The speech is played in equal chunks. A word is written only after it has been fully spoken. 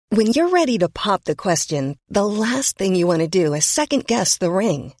When you're ready to pop the question, the last thing you want to do is second-guess the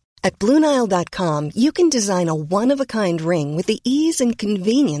ring. At BlueNile.com, you can design a one-of-a-kind ring with the ease and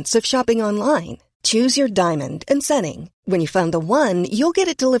convenience of shopping online. Choose your diamond and setting. When you find the one, you'll get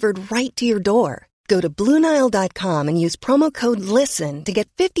it delivered right to your door. Go to BlueNile.com and use promo code LISTEN to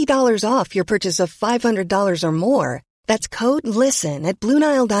get $50 off your purchase of $500 or more. That's code LISTEN at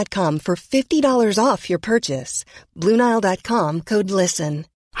BlueNile.com for $50 off your purchase. BlueNile.com, code LISTEN.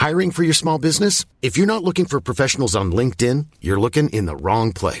 Hiring for your small business? If you're not looking for professionals on LinkedIn, you're looking in the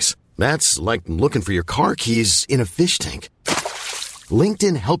wrong place. That's like looking for your car keys in a fish tank.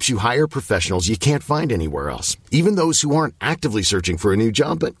 LinkedIn helps you hire professionals you can't find anywhere else, even those who aren't actively searching for a new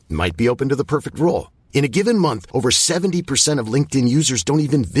job but might be open to the perfect role. In a given month, over 70% of LinkedIn users don't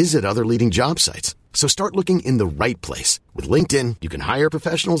even visit other leading job sites. So start looking in the right place. With LinkedIn, you can hire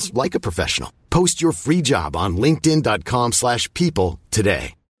professionals like a professional. Post your free job on linkedin.com/people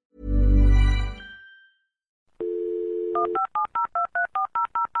today.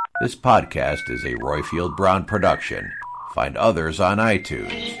 This podcast is a Royfield Brown production. Find others on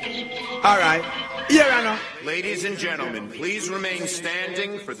iTunes. All right. Yeah, I know. Ladies and gentlemen, please remain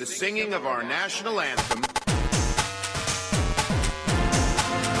standing for the singing of our national anthem.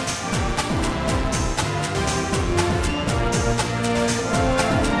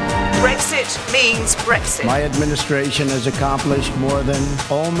 Brexit means Brexit. My administration has accomplished more than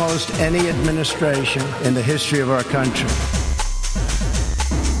almost any administration in the history of our country.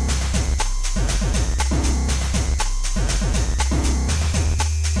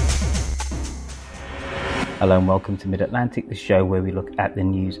 Hello and welcome to Mid-Atlantic, the show where we look at the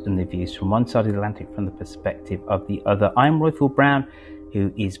news and the views from one side of the Atlantic from the perspective of the other. I'm Royfield Brown,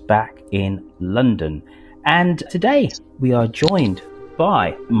 who is back in London. And today we are joined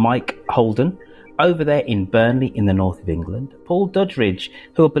by Mike Holden over there in Burnley in the north of England. Paul Dudridge,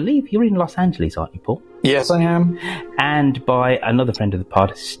 who I believe you're in Los Angeles, aren't you, Paul? Yes, I am. And by another friend of the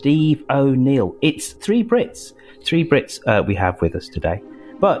pod, Steve O'Neill. It's three Brits we have with us today.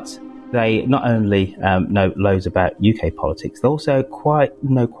 But they not only know loads about UK politics, they also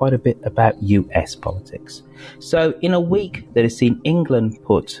know quite a bit about US politics. So in a week that has seen England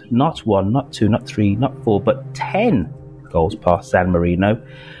put not one, not two, not three, not four, but 10 goals past San Marino,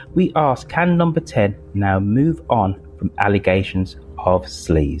 we ask, can number 10 now move on from allegations of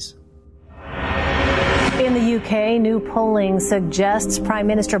sleaze? In the UK, new polling suggests Prime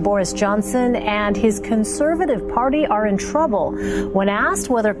Minister Boris Johnson and his Conservative Party are in trouble. When asked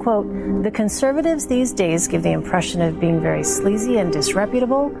whether, quote, the Conservatives these days give the impression of being very sleazy and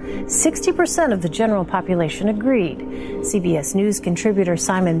disreputable, 60% of the general population agreed. CBS News contributor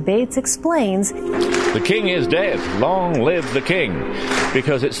Simon Bates explains. The king is dead. Long live the king.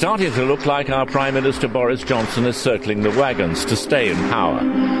 Because it's starting to look like our Prime Minister Boris Johnson is circling the wagons to stay in power.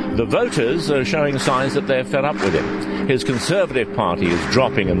 The voters are showing signs that they're fed up with him. His Conservative Party is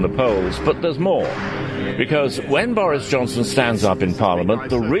dropping in the polls, but there's more. Because when Boris Johnson stands up in Parliament,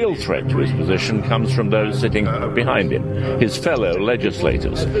 the real threat to his position comes from those sitting behind him, his fellow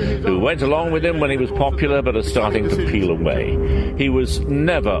legislators, who went along with him when he was popular but are starting to peel away. He was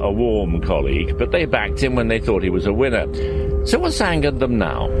never a warm colleague, but they backed him when they thought he was a winner. So what's angered them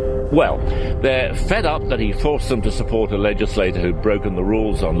now? Well, they're fed up that he forced them to support a legislator who'd broken the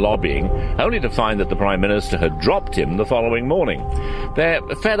rules on lobbying, only to find that the Prime Minister had dropped him the following morning. They're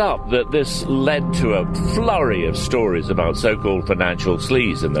fed up that this led to a flurry of stories about so-called financial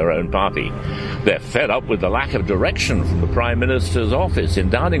sleaze in their own party. They're fed up with the lack of direction from the Prime Minister's office in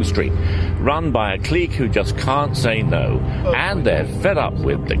Downing Street, run by a clique who just can't say no. And they're fed up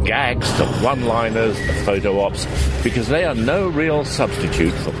with the gags, the one-liners, the photo ops, because they are no real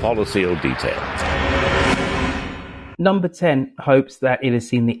substitute for policy or detail. Number 10 hopes that it has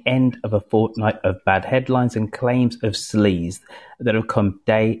seen the end of a fortnight of bad headlines and claims of sleaze that have come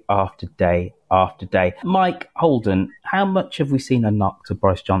day after day after day. Mike Holden, how much have we seen a knock to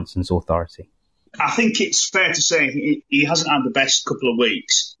Boris Johnson's authority? I think it's fair to say he hasn't had the best couple of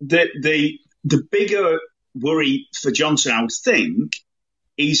weeks. The bigger worry for Johnson, I would think,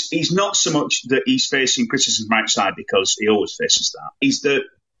 is not so much that he's facing criticism from outside, because he always faces that, is that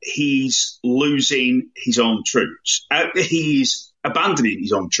he's losing his own troops. He's abandoning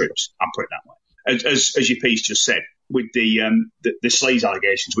his own troops, I'll put it that way. As your piece just said, with the sleaze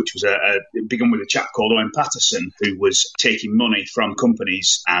allegations, which was begun with a chap called Owen Paterson, who was taking money from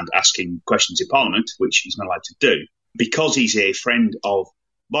companies and asking questions in Parliament, which he's not allowed to do. Because he's a friend of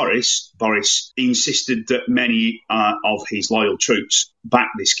Boris insisted that many of his loyal troops back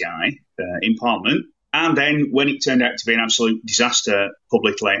this guy in Parliament. And then when it turned out to be an absolute disaster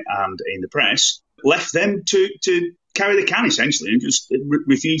publicly and in the press, left them to carry the can, essentially, and just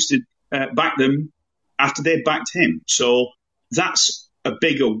refuse to back them after they'd backed him. So that's a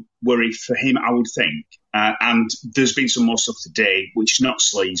bigger worry for him, I would think. And there's been some more stuff today, which is not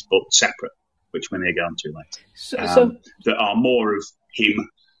sleaze, but separate, which we may get on to later. There are more of him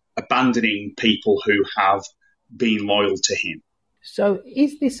abandoning people who have been loyal to him. So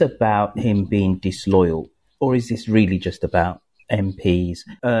is this about him being disloyal, or is this really just about MPs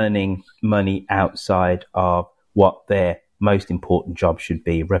earning money outside of what their most important job should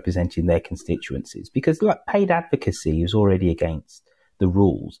be, representing their constituencies? Because like paid advocacy is already against the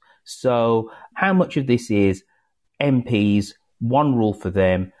rules. So how much of this is MPs, one rule for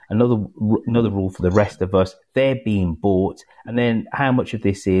them, another rule for the rest of us, they're being bought, and then how much of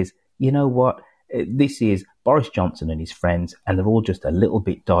this is, you know what, this is Boris Johnson and his friends, and they're all just a little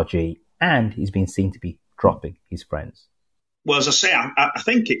bit dodgy, and he's been seen to be dropping his friends? Well, as I say, I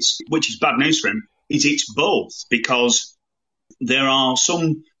think which is bad news for him, it's both, because there are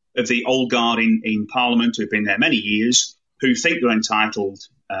some of the old guard in Parliament who've been there many years who think they're entitled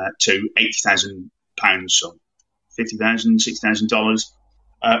to £80,000, so $50,000,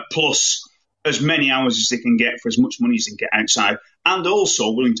 $60,000, plus as many hours as they can get for as much money as they can get outside, and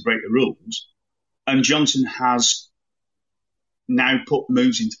also willing to break the rules. And Johnson has now put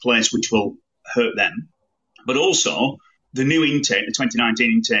moves into place which will hurt them. But also, the new intake, the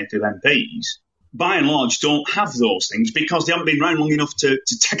 2019 intake of MPs, by and large, don't have those things because they haven't been around long enough to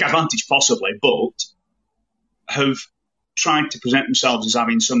take advantage, possibly, but have tried to present themselves as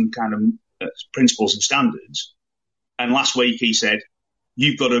having some kind of principles and standards. And last week he said,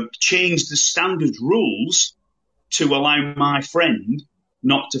 you've got to change the standard rules to allow my friend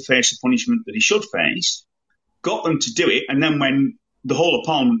not to face the punishment that he should face, got them to do it, and then when the whole of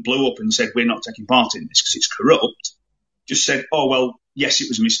Parliament blew up and said, we're not taking part in this because it's corrupt, just said, oh, well, yes, it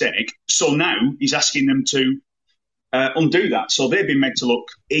was a mistake. So now he's asking them to undo that. So they've been made to look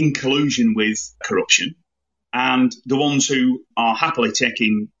in collusion with corruption, and the ones who are happily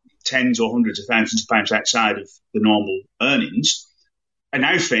taking tens or hundreds of thousands of pounds outside of the normal earnings are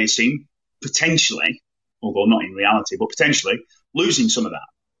now facing, potentially, although not in reality, but potentially losing some of that.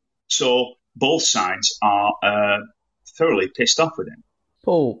 So both sides are thoroughly pissed off with him.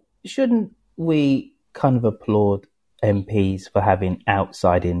 Paul, shouldn't we kind of applaud MPs for having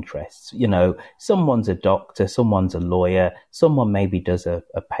outside interests? You know, someone's a doctor, someone's a lawyer, someone maybe does a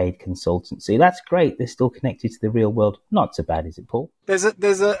paid consultancy. That's great. They're still connected to the real world. Not so bad, is it, Paul? There's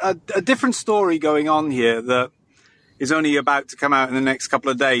a different story going on here that is only about to come out in the next couple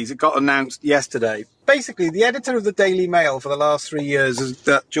of days. It got announced yesterday. Basically, the editor of the Daily Mail for the last 3 years is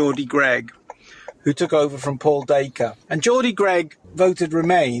Geordie Greig, who took over from Paul Dacre. And Geordie Greig voted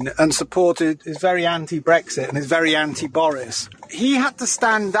Remain and is very anti-Brexit and is very anti-Boris. He had to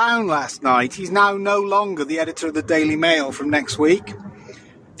stand down last night. He's now no longer the editor of the Daily Mail from next week.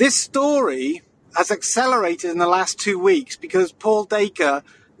 This story has accelerated in the last 2 weeks because Paul Dacre,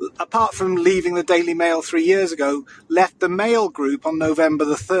 apart from leaving the Daily Mail 3 years ago, left the Mail Group on November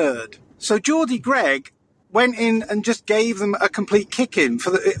the 3rd. So Geordie Greig went in and just gave them a complete kick-in.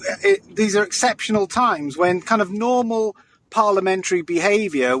 These are exceptional times when kind of normal parliamentary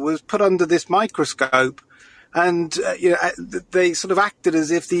behaviour was put under this microscope, and they sort of acted as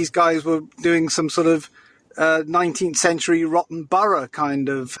if these guys were doing some sort of 19th century rotten borough kind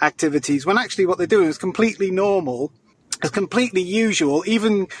of activities, when actually what they're doing is completely normal. It's completely usual.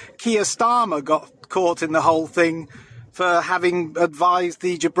 Even Keir Starmer got caught in the whole thing for having advised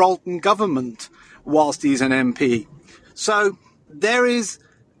the Gibraltar government whilst he's an MP. So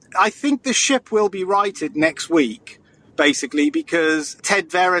I think the ship will be righted next week, basically, because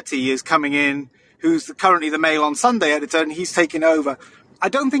Ted Verity is coming in, who's currently the Mail on Sunday editor, and he's taking over. I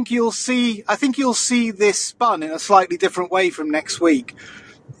think you'll see this spun in a slightly different way from next week.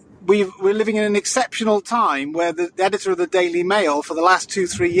 We're living in an exceptional time where the editor of the Daily Mail for the last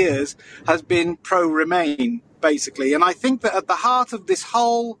 2-3 years has been pro-Remain, basically. And I think that at the heart of this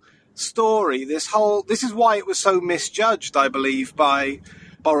whole story, this is why it was so misjudged, I believe, by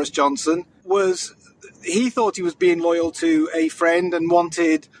Boris Johnson, was he thought he was being loyal to a friend and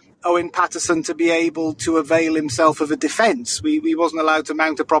wanted Owen Paterson to be able to avail himself of a defence. He wasn't allowed to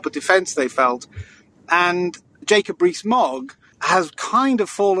mount a proper defence, they felt. And Jacob Rees-Mogg has kind of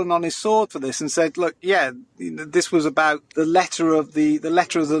fallen on his sword for this and said, look, this was about the letter of the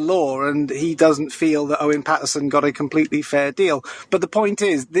law, and he doesn't feel that Owen Paterson got a completely fair deal. But the point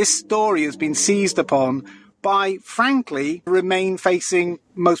is, this story has been seized upon by, frankly, Remain-facing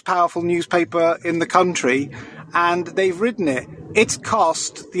most powerful newspaper in the country, and they've ridden it. It's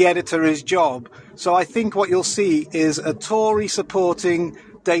cost the editor his job. So I think what you'll see is a Tory supporting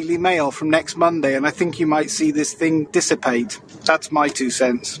Daily Mail from next Monday, and I think you might see this thing dissipate. That's my 2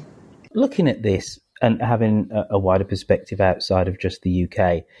 cents. Looking at this and having a wider perspective outside of just the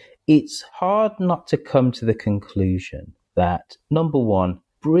UK, it's hard not to come to the conclusion that, number one,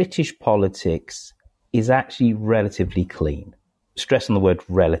 British politics is actually relatively clean. Stress on the word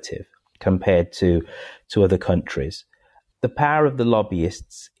relative compared to other countries. The power of the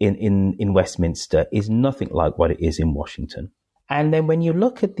lobbyists in Westminster is nothing like what it is in Washington. And then when you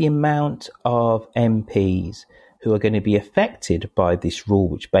look at the amount of MPs who are going to be affected by this rule,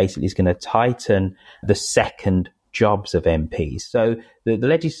 which basically is going to tighten the second jobs of MPs. So the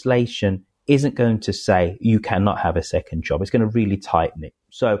legislation isn't going to say you cannot have a second job. It's going to really tighten it.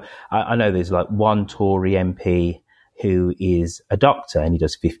 So I know there's like one Tory MP who is a doctor and he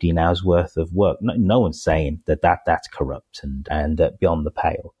does 15 hours worth of work. No one's saying that's corrupt and beyond the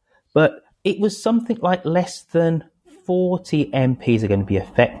pale. But it was something like less than 40 MPs are going to be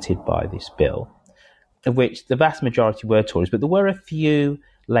affected by this bill, of which the vast majority were Tories, but there were a few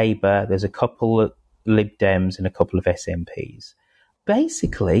Labour, there's a couple of Lib Dems and a couple of SNPs.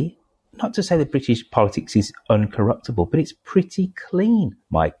 Basically, not to say that British politics is uncorruptible, but it's pretty clean,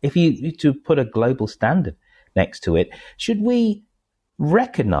 Mike. If you to put a global standard next to it, should we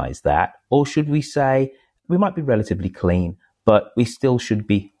recognise that, or should we say we might be relatively clean, but we still should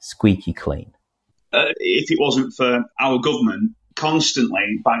be squeaky clean? If it wasn't for our government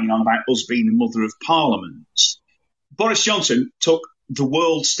constantly banging on about us being the mother of Parliament, Boris Johnson took the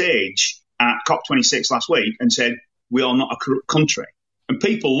world stage at COP26 last week and said, we are not a corrupt country. And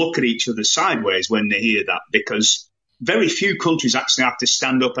people look at each other sideways when they hear that, because very few countries actually have to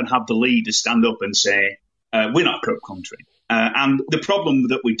stand up and have the leaders stand up and say, we're not a corrupt country. And the problem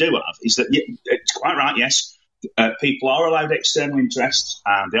that we do have is that, it's quite right, yes, people are allowed external interests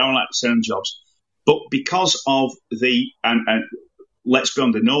and they are allowed external jobs. But because of and let's be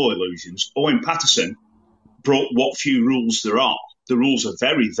under no illusions, Owen Paterson broke what few rules there are. The rules are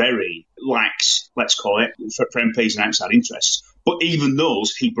very, very lax, let's call it, for MPs and outside interests. But even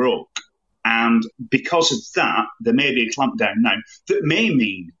those he broke. And because of that, there may be a clampdown now that may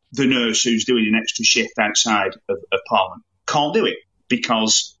mean the nurse who's doing an extra shift outside of Parliament can't do it,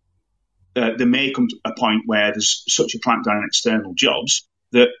 because there may come to a point where there's such a clampdown on external jobs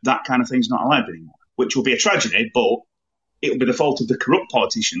that kind of thing's not allowed anymore, which will be a tragedy, but it will be the fault of the corrupt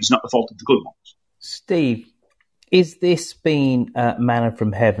politicians, not the fault of the good ones. Steve, is this been manna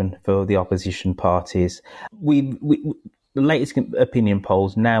from heaven for the opposition parties? The latest opinion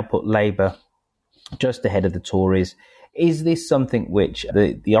polls now put Labour just ahead of the Tories. Is this something which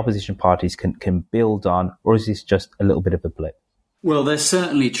the opposition parties can build on, or is this just a little bit of a blip? Well, they're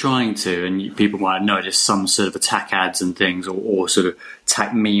certainly trying to, and people might have noticed some sort of attack ads and things, or sort of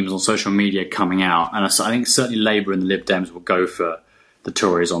attack memes on social media coming out. And I think certainly Labour and the Lib Dems will go for the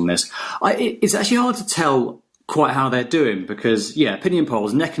Tories on this. It's actually hard to tell quite how they're doing, because, opinion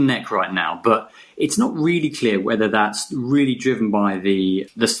polls neck and neck right now, but it's not really clear whether that's really driven by the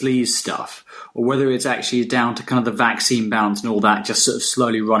sleaze stuff, or whether it's actually down to kind of the vaccine bounce and all that just sort of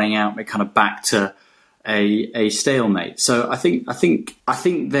slowly running out, and kind of back to a stalemate. So I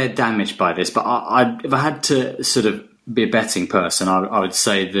think they're damaged by this. But if I had to sort of be a betting person, I would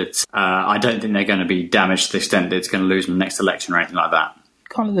say that I don't think they're going to be damaged to the extent that it's going to lose in the next election or anything like that.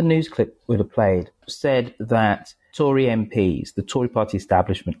 Kind of the news clip we'd have played said that Tory MPs, the Tory party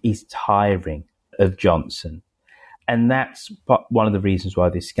establishment, is tiring of Johnson. And that's one of the reasons why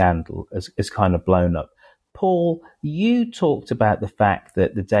this scandal has kind of blown up. Paul, you talked about the fact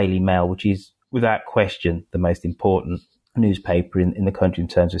that the Daily Mail, which is without question the most important newspaper in the country in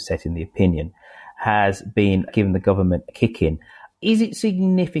terms of setting the opinion, has been giving the government a kick in. Is it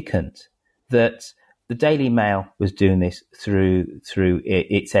significant that the Daily Mail was doing this through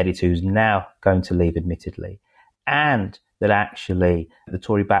its editor, who's now going to leave, admittedly, and that actually the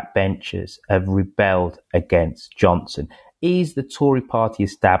Tory backbenchers have rebelled against Johnson? Is the Tory party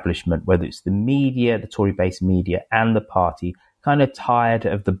establishment, whether it's the media, the Tory-based media, and the party, kind of tired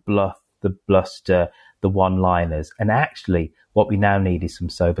of the bluff, the bluster, the one-liners, and actually what we now need is some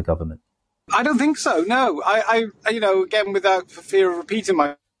sober government? I don't think so, no. I again, without for fear of repeating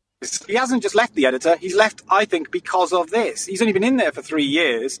he hasn't just left the editor, he's left, I think, because of this. He's only been in there for 3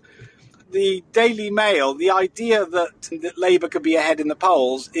 years. The Daily Mail, the idea that Labour could be ahead in the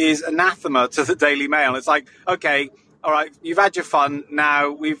polls is anathema to the Daily Mail. It's like, okay, all right, you've had your fun, now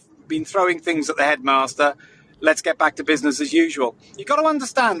we've been throwing things at the headmaster, let's get back to business as usual. You've got to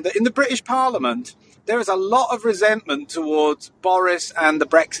understand that in the British Parliament, there is a lot of resentment towards Boris and the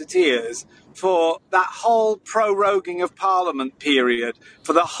Brexiteers for that whole proroguing of Parliament period,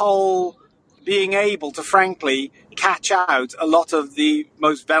 for the whole being able to, frankly, catch out a lot of the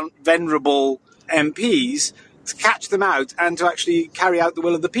most venerable MPs, to catch them out and to actually carry out the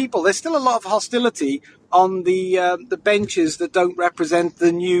will of the people. There's still a lot of hostility on the benches that don't represent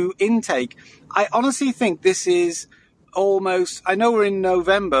the new intake. I honestly think this is almost, I know we're in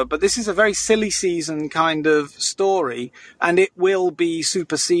November, but this is a very silly season kind of story, and it will be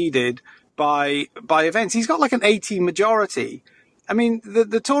superseded by events. He's got like an 80 majority. I mean,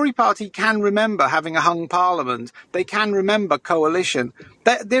 the Tory party can remember having a hung parliament. They can remember coalition.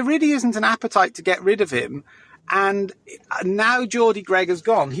 There really isn't an appetite to get rid of him. And now Geordie Greig has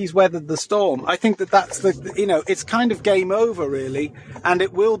gone. He's weathered the storm. I think that's it's kind of game over, really. And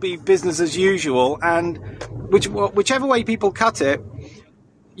it will be business as usual. And whichever way people cut it,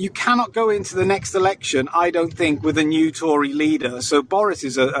 you cannot go into the next election, I don't think, with a new Tory leader. So Boris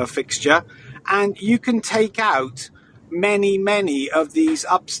is a fixture. And you can take out many of these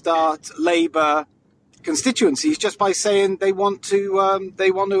upstart Labour constituencies just by saying they want to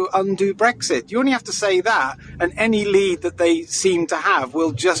undo Brexit. You only have to say that, and any lead that they seem to have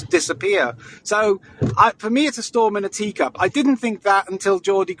will just disappear. So, for me, it's a storm in a teacup. I didn't think that until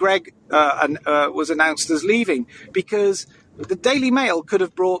Geordie Greig was announced as leaving, because the Daily Mail could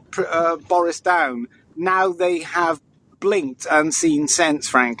have brought Boris down. Now they have blinked and seen sense,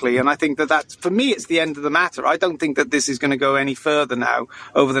 frankly, and I think that's, for me, it's the end of the matter. I don't think that this is going to go any further now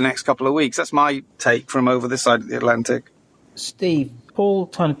over the next couple of weeks. That's my take from over this side of the Atlantic. Steve, Paul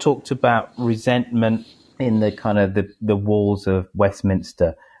kind of talked about resentment in the kind of the walls of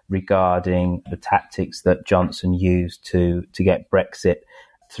Westminster regarding the tactics that Johnson used to get Brexit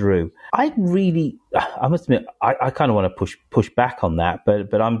through. I must admit, I kind of want to push back on that,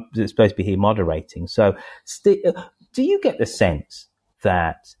 but I'm supposed to be here moderating. So, do you get the sense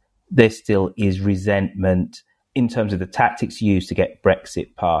that there still is resentment in terms of the tactics used to get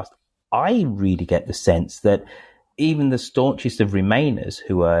Brexit passed? I really get the sense that even the staunchest of Remainers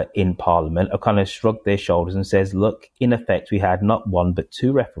who are in Parliament have kind of shrugged their shoulders and says, look, in effect, we had not one but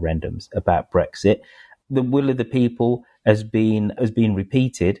two referendums about Brexit. The will of the people has been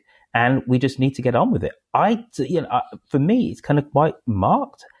repeated, and we just need to get on with it. For me, it's kind of quite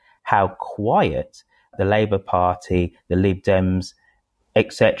marked how quiet the Labour Party, the Lib Dems,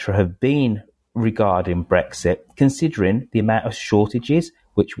 etc., have been regarding Brexit, considering the amount of shortages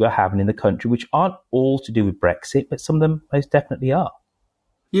which we're having in the country, which aren't all to do with Brexit, but some of them most definitely are.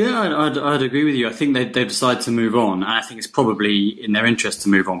 Yeah, I'd agree with you. I think they've decided to move on, and I think it's probably in their interest to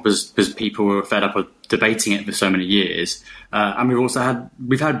move on because people were fed up with debating it for so many years. And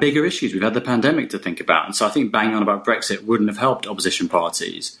we've had bigger issues. We've had the pandemic to think about, and so I think banging on about Brexit wouldn't have helped opposition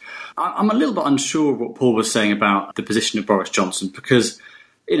parties. I'm a little bit unsure of what Paul was saying about the position of Boris Johnson, because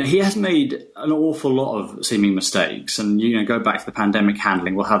he has made an awful lot of seeming mistakes, and go back to the pandemic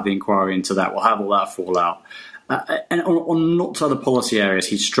handling. We'll have the inquiry into that. We'll have all that fallout. And on lots of other policy areas,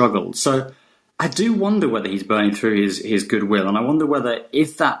 he's struggled. So I do wonder whether he's burning through his goodwill. And I wonder whether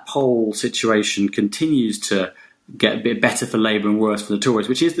if that poll situation continues to get a bit better for Labour and worse for the Tories,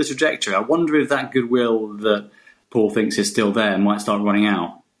 which is the trajectory, I wonder if that goodwill that Paul thinks is still there might start running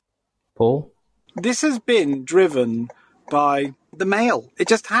out. Paul? This has been driven by the Mail. It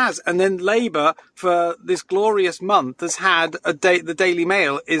just has. And then Labour, for this glorious month, has had the Daily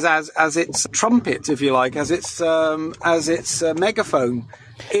Mail is as its trumpet, if you like, as its megaphone.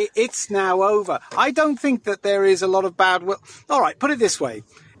 It's now over. I don't think that there is a lot of bad will. All right, put it this way: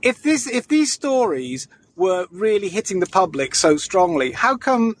 if these stories were really hitting the public so strongly, how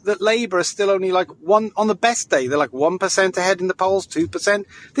come that Labour is still only like one on the best day? They're like 1% ahead in the polls, 2%.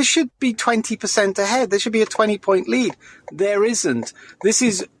 This should be 20% ahead. There should be a 20-point lead. There isn't. This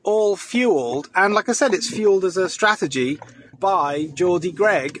is all fueled, and like I said, it's fueled as a strategy by Geordie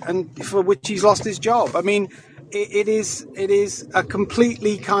Greig, and for which he's lost his job. I mean, it is a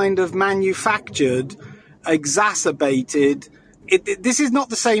completely kind of manufactured, exacerbated. This is not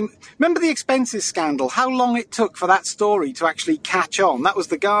the same. Remember the expenses scandal? How long it took for that story to actually catch on? That was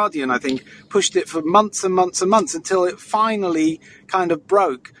The Guardian, I think, pushed it for months and months and months until it finally kind of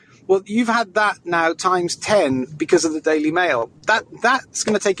broke. Well, you've had that now times 10 because of the Daily Mail. That's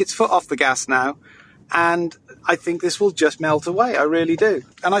going to take its foot off the gas now. And I think this will just melt away. I really do.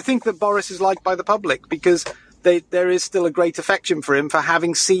 And I think that Boris is liked by the public because there is still a great affection for him for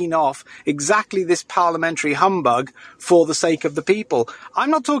having seen off exactly this parliamentary humbug for the sake of the people. I'm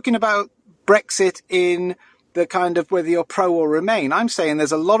not talking about Brexit in the kind of whether you're pro or remain. I'm saying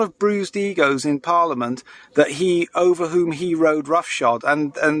there's a lot of bruised egos in Parliament over whom he rode roughshod,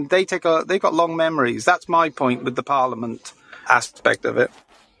 and they've got long memories. That's my point with the Parliament aspect of it.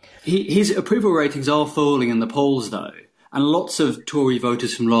 His approval ratings are falling in the polls, though. and lots of Tory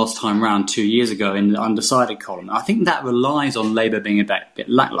voters from last time round 2 years ago in the undecided column. I think that relies on Labour being a bit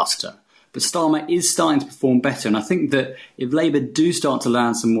lacklustre. But Starmer is starting to perform better, and I think that if Labour do start to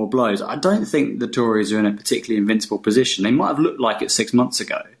land some more blows, I don't think the Tories are in a particularly invincible position. They might have looked like it 6 months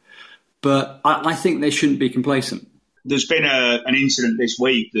ago, but I think they shouldn't be complacent. There's been an incident this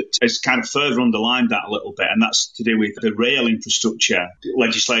week that has kind of further underlined that a little bit, and that's to do with the rail infrastructure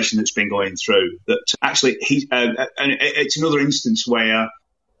legislation that's been going through. That actually, and it's another instance where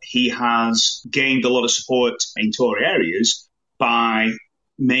he has gained a lot of support in Tory areas by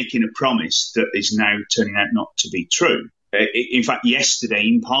making a promise that is now turning out not to be true. In fact, yesterday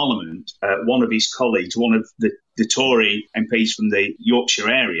in Parliament, one of his colleagues, one of the Tory MPs from the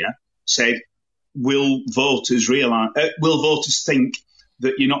Yorkshire area, said, will voters think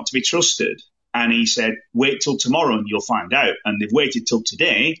that you're not to be trusted? And he said, wait till tomorrow and you'll find out. And they've waited till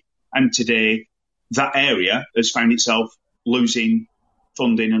today. And today, that area has found itself losing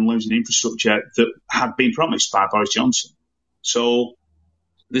funding and losing infrastructure that had been promised by Boris Johnson. So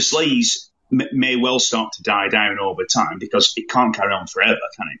the sleaze may well start to die down over time because it can't carry on forever,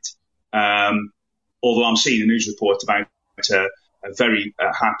 can it? Although I'm seeing a news report about a very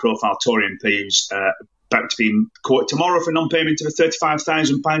high-profile Tory MP who's about to be in court tomorrow for non-payment of a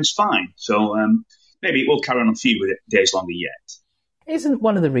 £35,000 fine. So maybe it will carry on a few days longer yet. Isn't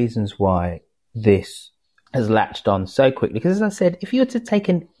one of the reasons why this has latched on so quickly? Because, as I said, if you were to take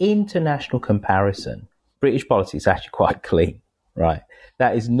an international comparison, British politics is actually quite clean, right?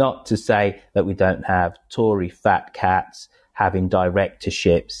 That is not to say that we don't have Tory fat cats having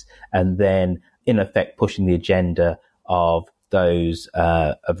directorships and then, in effect, pushing the agenda of those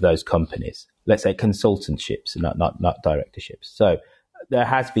companies. Let's say consultantships, not directorships. So there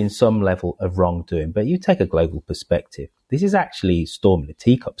has been some level of wrongdoing, but you take a global perspective. This is actually storm in a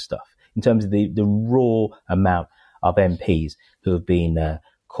teacup stuff in terms of the raw amount of MPs who have been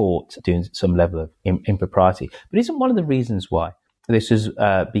caught doing some level of impropriety. But isn't one of the reasons why this has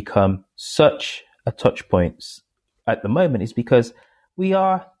become such a touch point at the moment is because we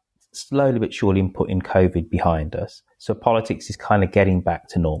are slowly but surely putting COVID behind us. So politics is kind of getting back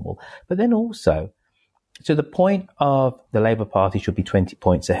to normal. But then also, to the point of the Labour Party should be 20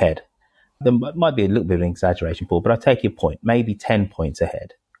 points ahead. There might be a little bit of an exaggeration, Paul, but I take your point, maybe 10 points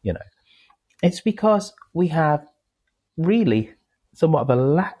ahead, you know. It's because we have really somewhat of a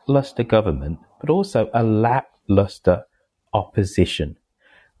lacklustre government, but also a lacklustre opposition.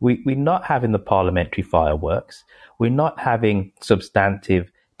 We're not having the parliamentary fireworks. We're not having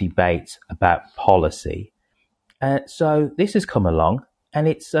substantive debates about policy. So this has come along and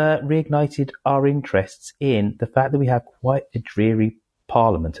it's reignited our interests in the fact that we have quite a dreary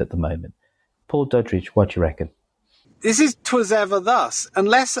parliament at the moment. Paul Dudridge, what do you reckon? This is 'twas ever thus.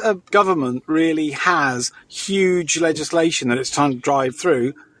 Unless a government really has huge legislation that it's trying to drive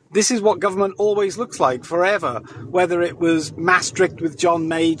through, this is what government always looks like forever, whether it was Maastricht with John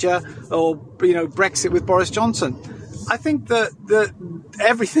Major or, Brexit with Boris Johnson. I think that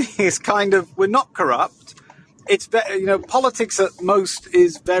everything is kind of, we're not corrupt. It's, politics at most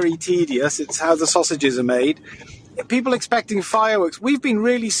is very tedious. It's how the sausages are made. People expecting fireworks. We've been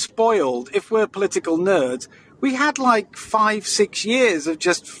really spoiled. If we're political nerds, we had like 5-6 years of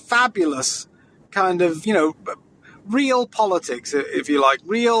just fabulous kind of, real politics, if you like,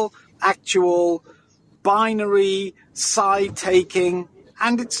 real, actual, binary, side-taking,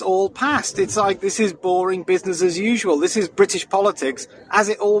 and it's all past. It's like, this is boring business as usual. This is British politics as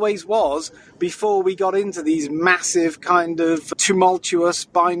it always was before we got into these massive kind of tumultuous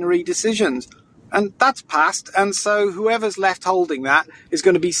binary decisions. And that's past, and so whoever's left holding that is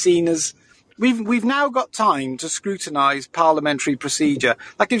going to be seen as... We've now got time to scrutinise parliamentary procedure.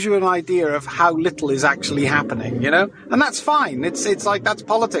 That gives you an idea of how little is actually happening, And that's fine. It's like, that's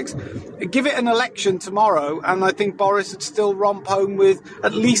politics. Give it an election tomorrow, and I think Boris would still romp home with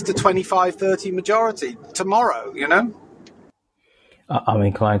at least a 25-30 majority tomorrow, I'm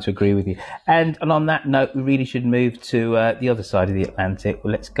inclined to agree with you. And on that note, we really should move to the other side of the Atlantic.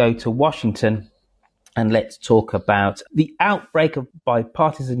 Well, let's go to Washington, and let's talk about the outbreak of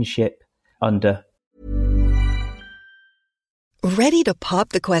bipartisanship under. Ready to pop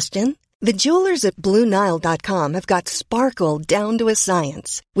the question? The jewelers at BlueNile.com have got sparkle down to a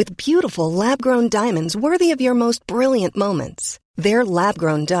science with beautiful lab-grown diamonds worthy of your most brilliant moments. Their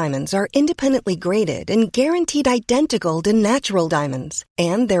lab-grown diamonds are independently graded and guaranteed identical to natural diamonds,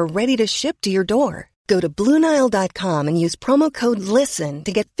 and they're ready to ship to your door. Go to BlueNile.com and use promo code LISTEN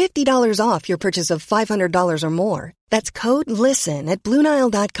to get $50 off your purchase of $500 or more. That's code LISTEN at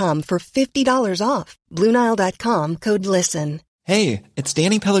BlueNile.com for $50 off. BlueNile.com, code LISTEN. Hey, it's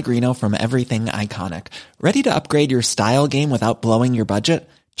Danny Pellegrino from Everything Iconic. Ready to upgrade your style game without blowing your budget?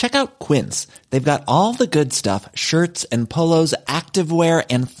 Check out Quince. They've got all the good stuff, shirts and polos, activewear,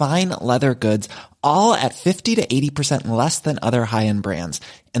 and fine leather goods, all at 50 to 80% less than other high-end brands.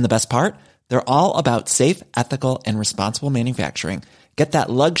 And the best part? They're all about safe, ethical, and responsible manufacturing. Get that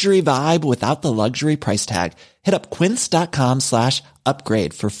luxury vibe without the luxury price tag. Hit up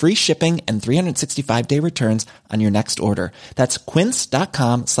quince.com/upgrade for free shipping and 365-day returns on your next order. That's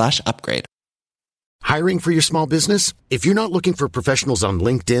quince.com/upgrade. Hiring for your small business? If you're not looking for professionals on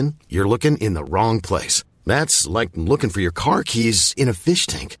LinkedIn, you're looking in the wrong place. That's like looking for your car keys in a fish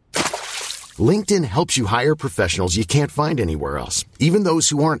tank. LinkedIn helps you hire professionals you can't find anywhere else, even those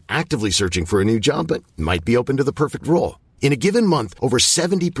who aren't actively searching for a new job but might be open to the perfect role. In a given month, over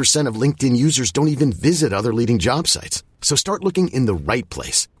 70% of LinkedIn users don't even visit other leading job sites. So start looking in the right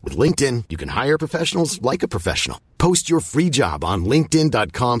place. With LinkedIn, you can hire professionals like a professional. Post your free job on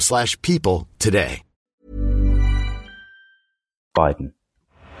linkedin.com/people today. Biden.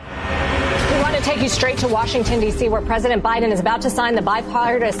 We want to take you straight to Washington, D.C., where President Biden is about to sign the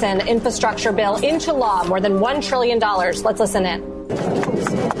bipartisan infrastructure bill into law, more than $1 trillion. Let's listen in.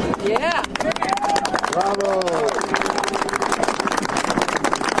 Yeah. Bravo.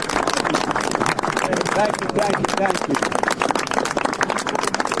 Thank you.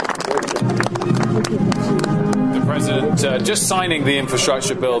 The president just signing the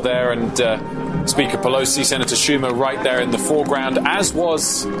infrastructure bill there, and Speaker Pelosi, Senator Schumer right there in the foreground, as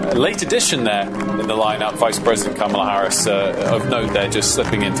was a late addition there in the lineup, Vice President Kamala Harris, of note there, just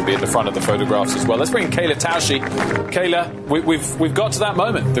slipping in to be at the front of the photographs as well. Let's bring Kayla Tausche. Kayla, we've got to that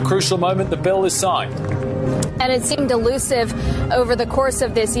moment, the crucial moment, the bill is signed. And it seemed elusive over the course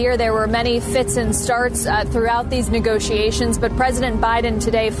of this year. There were many fits and starts throughout these negotiations. But President Biden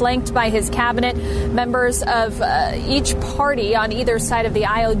today, flanked by his cabinet, members of each party on either side of the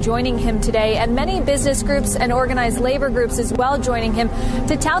aisle joining him today, and many business groups and organized labor groups as well joining him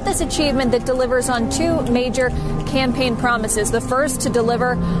to tout this achievement that delivers on two major campaign promises. The first, to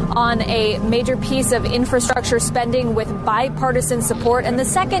deliver on a major piece of infrastructure spending with bipartisan support, and the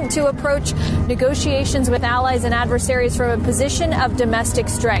second, to approach negotiations with allies and adversaries from a position of domestic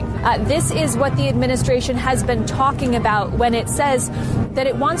strength. This is what the administration has been talking about when it says that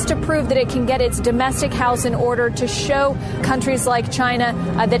it wants to prove that it can get its domestic house in order to show countries like China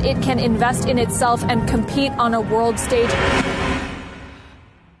that it can invest in itself and compete on a world stage.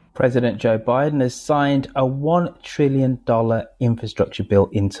 President Joe Biden has signed a $1 trillion infrastructure bill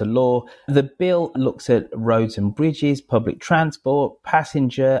into law. The bill looks at roads and bridges, public transport,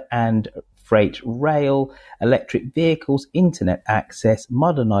 passenger and freight rail, electric vehicles, internet access,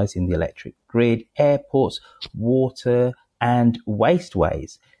 modernizing the electric grid, airports, water and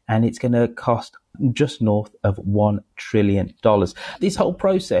wasteways. And it's going to cost just north of $1 trillion. This whole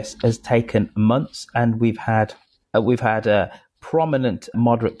process has taken months, and we've had prominent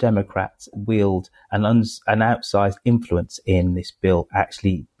moderate Democrats wield an outsized influence in this bill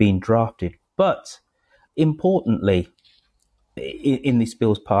actually being drafted. But importantly, in this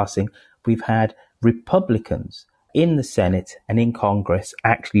bill's passing, we've had Republicans in the Senate and in Congress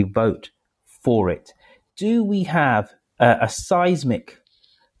actually vote for it. Do we have a seismic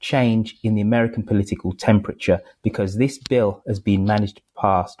change in the American political temperature because this bill has been managed to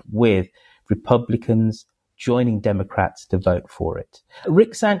pass with Republicans joining Democrats to vote for it?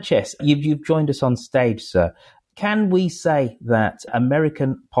 Rick Sanchez, you've joined us on stage, sir. Can we say that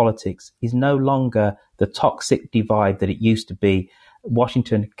American politics is no longer the toxic divide that it used to be?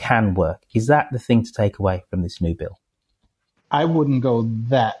 Washington can work. Is that the thing to take away from this new bill? I wouldn't go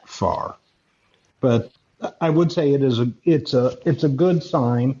that far, but I would say it's a good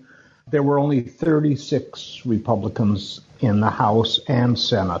sign. There were only 36 Republicans in the House and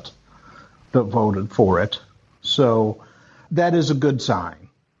Senate that voted for it. So that is a good sign.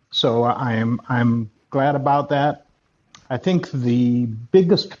 So I'm glad about that. I think the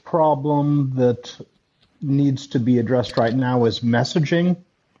biggest problem that needs to be addressed right now is messaging.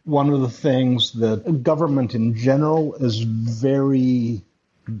 One of the things that government in general is very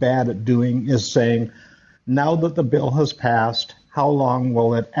bad at doing is saying, now that the bill has passed, how long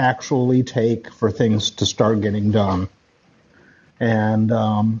will it actually take for things to start getting done? And,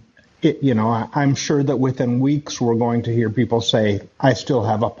 I'm sure that within weeks we're going to hear people say, I still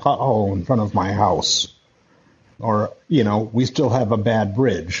have a pothole in front of my house. Or, we still have a bad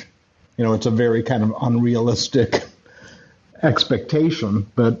bridge. It's a very kind of unrealistic expectation,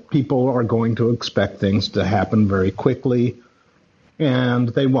 but people are going to expect things to happen very quickly, and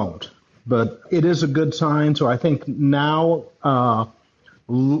they won't. But it is a good sign. So I think now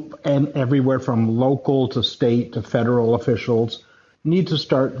and everywhere from local to state to federal officials need to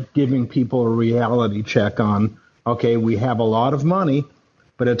start giving people a reality check on, okay, we have a lot of money,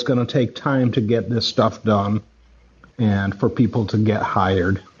 but it's going to take time to get this stuff done and for people to get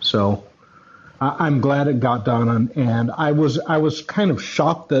hired. So I'm glad it got done, and I was kind of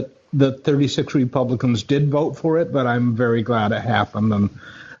shocked that the 36 Republicans did vote for it, but I'm very glad it happened,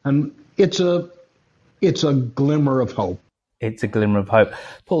 and it's a glimmer of hope. It's a glimmer of hope.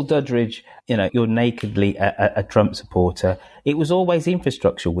 Paul Duddridge, you're nakedly a Trump supporter. It was always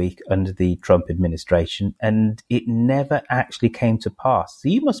Infrastructure Week under the Trump administration, and it never actually came to pass. So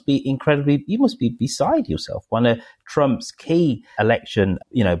you must be beside yourself. One of Trump's key election,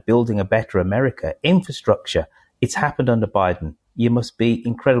 building a better America, infrastructure, it's happened under Biden. You must be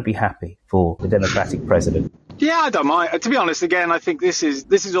incredibly happy for the Democratic president. Yeah, I don't mind. To be honest, again, I think this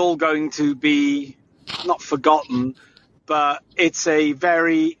is all going to be not forgotten, but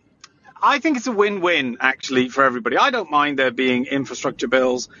I think it's a win-win, actually, for everybody. I don't mind there being infrastructure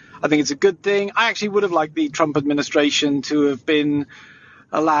bills. I think it's a good thing. I actually would have liked the Trump administration to have been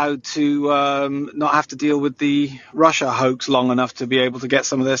allowed to not have to deal with the Russia hoax long enough to be able to get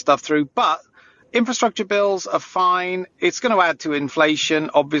some of their stuff through. But infrastructure bills are fine. It's going to add to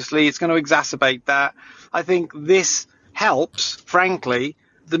inflation, obviously. It's going to exacerbate that. I think this helps, frankly,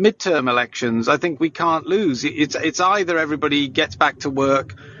 the midterm elections. I think we can't lose. It's either everybody gets back to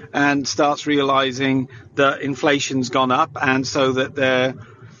work and starts realizing that inflation's gone up and so that their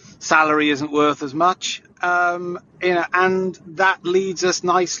salary isn't worth as much. And that leads us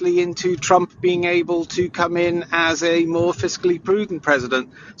nicely into Trump being able to come in as a more fiscally prudent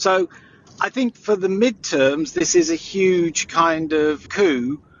president. So I think for the midterms, this is a huge kind of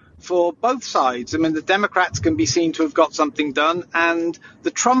coup for both sides. I mean, the Democrats can be seen to have got something done, and the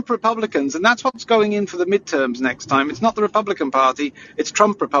Trump Republicans, and that's what's going in for the midterms next time. It's not the Republican Party, it's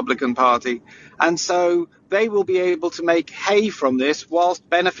Trump Republican Party. And so they will be able to make hay from this whilst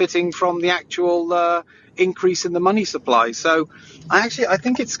benefiting from the actual increase in the money supply. So I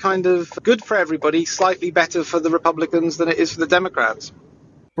think it's kind of good for everybody, slightly better for the Republicans than it is for the Democrats.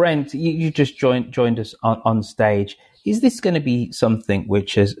 Brent, you just joined us on stage. Is this going to be something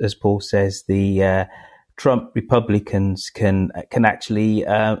which, as Paul says, the Trump Republicans can actually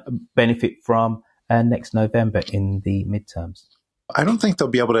benefit from next November in the midterms? I don't think they'll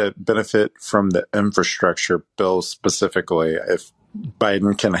be able to benefit from the infrastructure bill specifically. If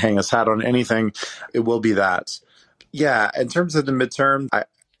Biden can hang his hat on anything, it will be that. Yeah, in terms of the midterm,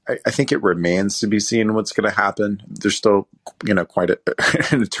 I think it remains to be seen what's going to happen. There's still, quite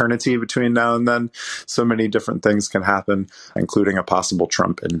an eternity between now and then. So many different things can happen, including a possible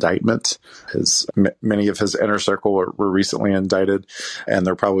Trump indictment. Many of his inner circle were recently indicted, and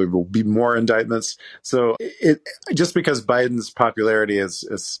there probably will be more indictments. So just because Biden's popularity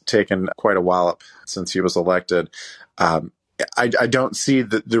has taken quite a wallop since he was elected, I don't see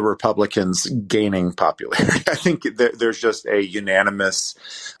the Republicans gaining popularity. I think there's just a unanimous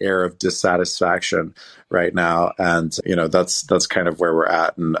air of dissatisfaction right now. And, that's kind of where we're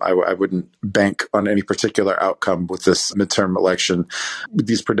at. And I wouldn't bank on any particular outcome with this midterm election, with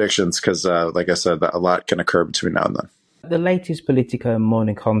these predictions, because, like I said, a lot can occur between now and then. The latest Politico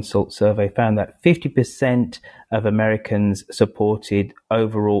Morning Consult survey found that 50% of Americans supported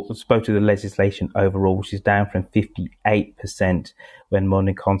the legislation overall, which is down from 58% when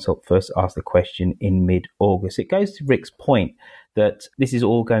Morning Consult first asked the question in mid-August. It goes to Rick's point that this is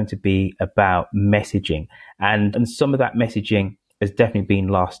all going to be about messaging, and some of that messaging has definitely been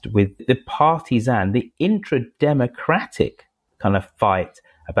lost with the partisan, the intra-democratic kind of fight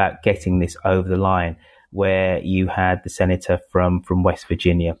about getting this over the line, where you had the senator from West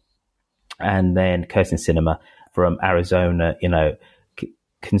Virginia and then Kyrsten Sinema from Arizona,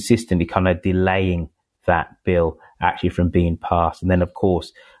 consistently kind of delaying that bill actually from being passed. And then, of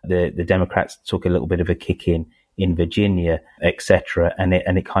course, the Democrats took a little bit of a kick in Virginia, etc., and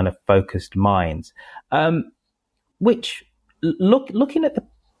it kind of focused minds. Which, looking at the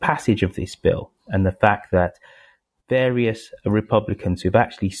passage of this bill and the fact that various Republicans who've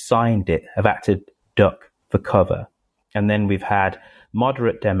actually signed it have had to duck for cover. And then we've had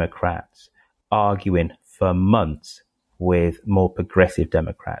moderate Democrats arguing for months with more progressive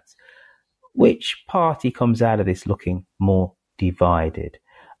Democrats. Which party comes out of this looking more divided?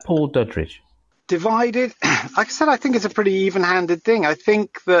 Paul Duddridge. Divided? Like I said, I think it's a pretty even-handed thing. I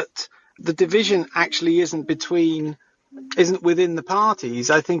think that the division actually isn't within the parties.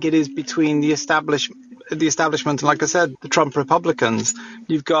 I think it is between the establishment and, like I said, the Trump Republicans.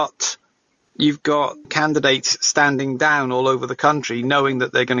 You've got candidates standing down all over the country, knowing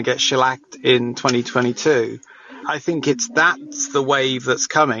that they're going to get shellacked in 2022. I think that's the wave that's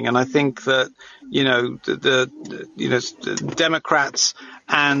coming, and I think that the Democrats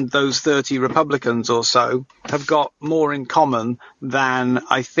and those 30 Republicans or so have got more in common than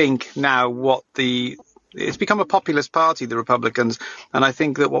I think now it's become a populist party, the Republicans, and I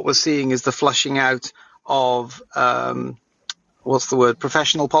think that what we're seeing is the flushing out of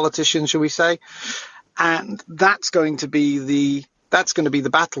professional politicians, shall we say? And that's going to be the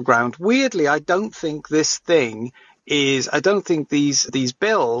battleground. Weirdly, I don't think these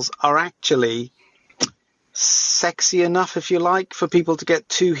bills are actually sexy enough, if you like, for people to get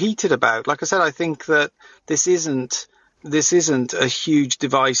too heated about. Like I said, I think that this isn't a huge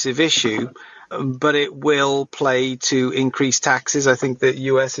divisive issue, but it will play to increase taxes. I think the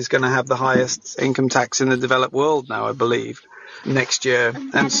US is going to have the highest income tax in the developed world now, I believe, next year.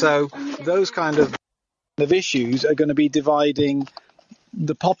 And so those kind of issues are going to be dividing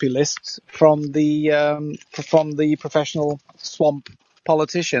the populists from the professional swamp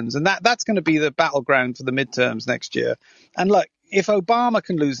politicians. And that's going to be the battleground for the midterms next year. And look, if Obama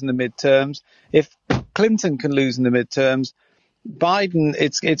can lose in the midterms, if Clinton can lose in the midterms, Biden,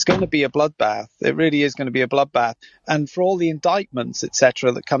 it's going to be a bloodbath. It really is going to be a bloodbath. And for all the indictments,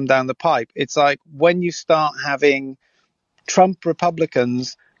 etc., that come down the pipe, it's like when you start having Trump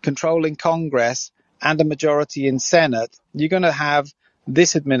Republicans controlling Congress and a majority in Senate, you're going to have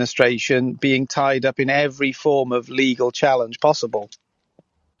this administration being tied up in every form of legal challenge possible.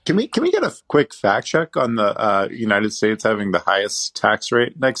 Can we get a quick fact check on the United States having the highest tax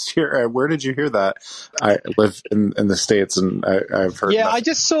rate next year? Where did you hear that? I live in the States, and I've heard. Yeah, I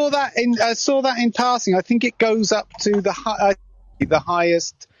just saw that in passing. I think it goes up to the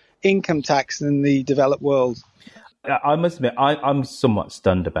highest income tax in the developed world. I must admit, I'm somewhat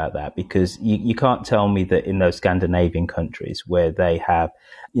stunned about that, because you can't tell me that in those Scandinavian countries where they have,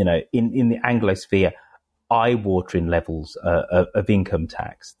 in the Anglosphere, eye-watering levels of income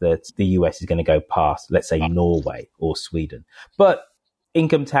tax, that the US is going to go past, let's say, Norway or Sweden. But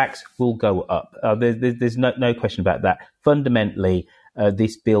income tax will go up. There's no question about that. Fundamentally,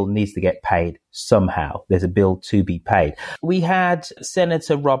 this bill needs to get paid somehow. There's a bill to be paid. We had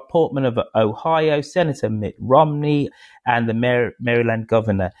Senator Rob Portman of Ohio, Senator Mitt Romney, and the Maryland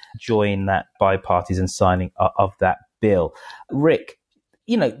governor join that bipartisan signing of that bill. Rick,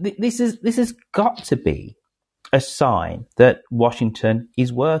 this has got to be a sign that Washington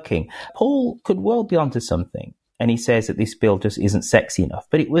is working. Paul could well be onto something, and he says that this bill just isn't sexy enough,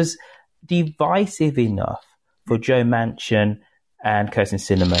 but it was divisive enough for Joe Manchin and Kyrsten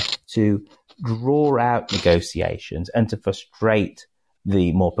Sinema to draw out negotiations and to frustrate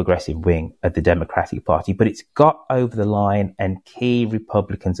the more progressive wing of the Democratic Party. But it's got over the line, and key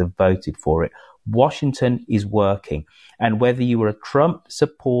Republicans have voted for it. Washington is working. And whether you were a Trump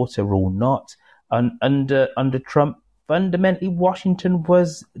supporter or not, under Trump, fundamentally Washington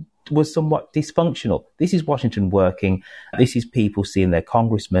was somewhat dysfunctional. This is Washington working. This is people seeing their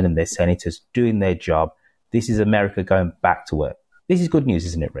congressmen and their senators doing their job. This is America going back to work. This is good news,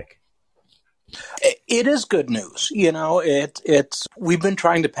 isn't it, Rick? It is good news. We've been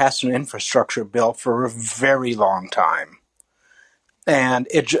trying to pass an infrastructure bill for a very long time, and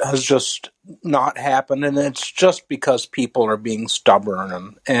it has just not happened. And it's just because people are being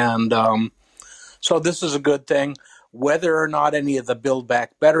stubborn, and so this is a good thing. Whether or not any of the Build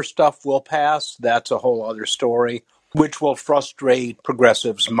Back Better stuff will pass, that's a whole other story, which will frustrate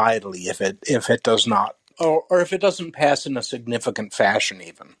progressives mightily if it does not. Or if it doesn't pass in a significant fashion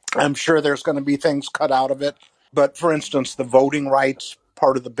even. I'm sure there's going to be things cut out of it. But for instance, the voting rights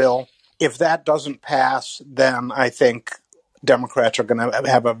part of the bill, if that doesn't pass, then I think Democrats are going to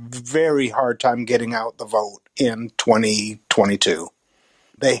have a very hard time getting out the vote in 2022.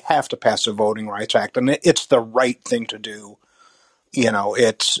 They have to pass the Voting Rights Act, and it's the right thing to do.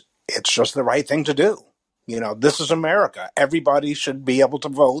 It's just the right thing to do. This is America. Everybody should be able to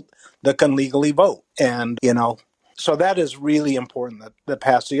vote that can legally vote. And, so that is really important that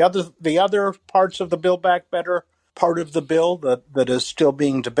pass. The other parts of the Build Back Better part of the bill that is still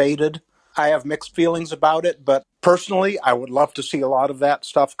being debated, I have mixed feelings about it. But personally, I would love to see a lot of that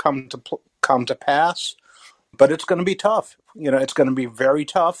stuff come to pass. But it's going to be tough. It's going to be very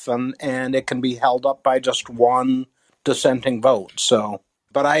tough, and it can be held up by just one dissenting vote. So.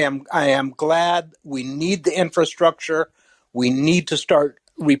 But I am glad. We need the infrastructure. We need to start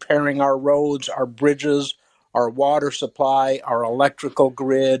repairing our roads, our bridges, our water supply, our electrical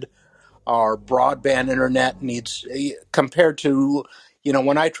grid, our broadband internet needs, compared to,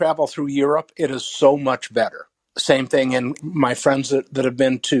 when I travel through Europe, it is so much better. Same thing, and my friends that have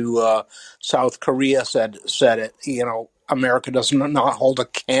been to South Korea said it. America does not hold a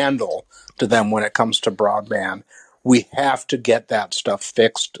candle to them when it comes to broadband. We have to get that stuff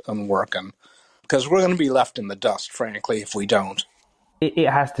fixed and working, because we're going to be left in the dust, frankly, if we don't. It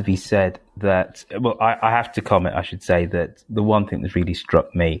has to be said that, well, I have to comment, I should say, that the one thing that really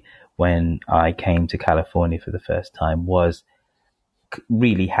struck me when I came to California for the first time was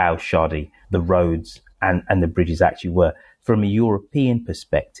really how shoddy the roads and the bridges actually were. From a European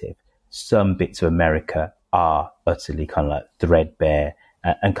perspective, some bits of America are utterly kind of like threadbare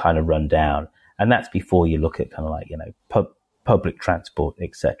and kind of run down. And that's before you look at kind of like, you know, public transport,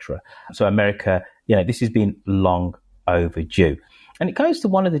 etc. So America, you know, this has been long overdue. And it goes to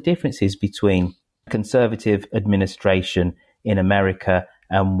one of the differences between conservative administration in America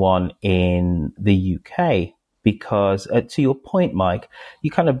and one in the UK, because to your point, Mike, you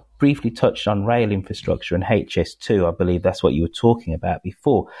kind of briefly touched on rail infrastructure and HS2. I believe that's what you were talking about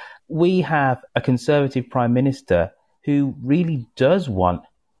before. We have a conservative prime minister who really does want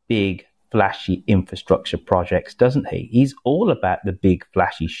big, flashy infrastructure projects, doesn't he? He's all about the big,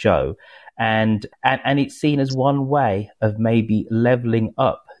 flashy show. And it's seen as one way of maybe leveling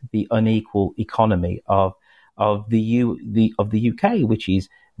up the unequal economy of the UK, which is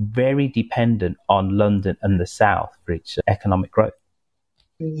very dependent on London and the South for its economic growth.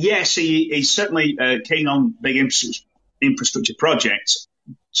 Yes, he's certainly keen on big infrastructure projects.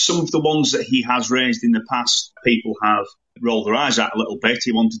 Some of the ones that he has raised in the past, people have rolled their eyes at a little bit.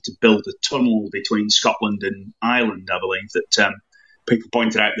 He wanted to build a tunnel between Scotland and Ireland, I believe, that people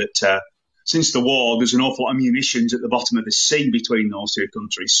pointed out that since the war, there's an awful lot of munitions at the bottom of the sea between those two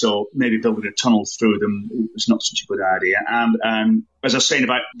countries, so maybe building a tunnel through them was not such a good idea. And as I was saying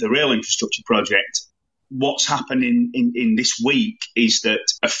about the rail infrastructure project, what's happening in this week is that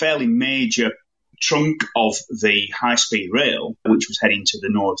a fairly major chunk of the high-speed rail, which was heading to the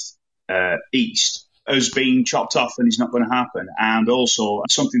north east, has been chopped off and is not going to happen. And also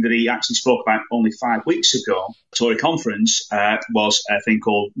something that he actually spoke about only 5 weeks ago, Tory conference, was a thing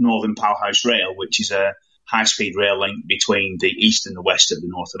called Northern Powerhouse Rail, which is a high-speed rail link between the east and the west of the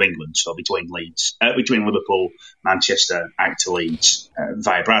north of England, so between Liverpool, Manchester, out to Leeds,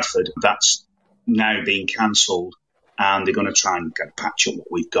 via Bradford. That's now being cancelled, and they're going to try and kind of patch up what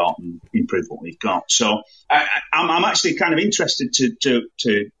we've got and improve what we've got. So I'm actually kind of interested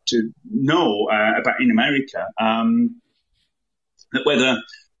to know about in America that whether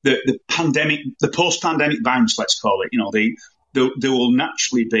the pandemic, the post-pandemic bounce, let's call it, you know, there will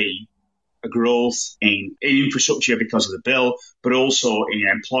naturally be a growth in infrastructure because of the bill, but also in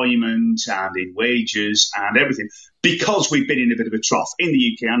employment and in wages and everything, because we've been in a bit of a trough in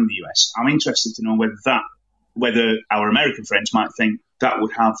the UK and the US. I'm interested to know whether our American friends might think that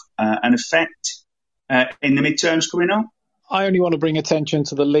would have an effect in the midterms coming up. I only want to bring attention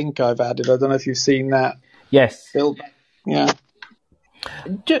to the link I've added. I don't know if you've seen that. Yes. Bill. Yeah.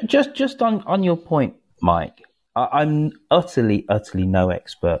 Just on your point, Mike, I'm utterly no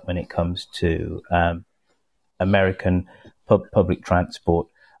expert when it comes to American public transport,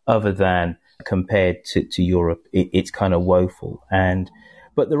 other than compared to Europe, it's kind of woeful.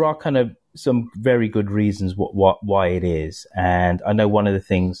 But there are kind of some very good reasons why it is. And I know one of the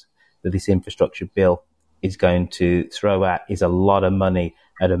things that this infrastructure bill is going to throw at is a lot of money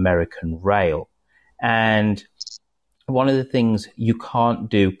at American rail. And one of the things you can't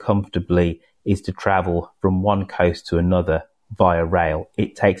do comfortably is to travel from one coast to another via rail.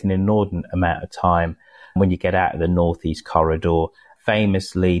 It takes an inordinate amount of time when you get out of the Northeast Corridor.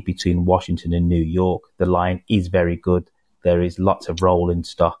 Famously, between Washington and New York, the line is very good. There is lots of rolling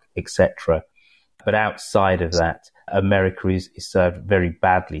stock, etc. But outside of that, America is served very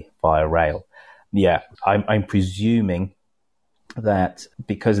badly via rail. Yeah, I'm presuming that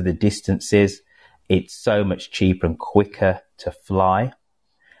because of the distances, it's so much cheaper and quicker to fly.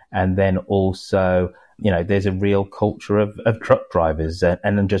 And then also, you know, there's a real culture of truck drivers and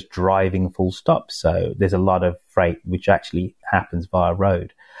then just driving full stop. So there's a lot of freight which actually happens via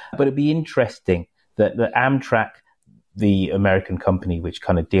road. But it'd be interesting that the Amtrak, the American company which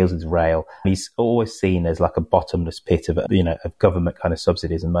kind of deals with rail, is always seen as like a bottomless pit of, you know, of government kind of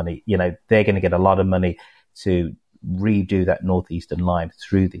subsidies and money. You know, they're going to get a lot of money to redo that Northeastern line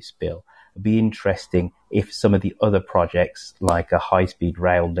through this bill. It'd be interesting if some of the other projects, like a high-speed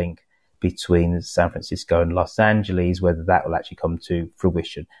rail link between San Francisco and Los Angeles, whether that will actually come to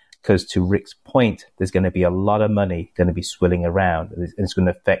fruition. Because to Rick's point, there's going to be a lot of money going to be swilling around, and it's going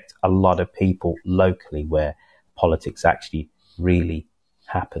to affect a lot of people locally where politics actually really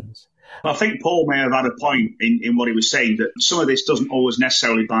happens. I think Paul may have had a point in what he was saying, that some of this doesn't always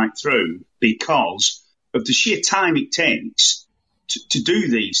necessarily bite through because of the sheer time it takes to do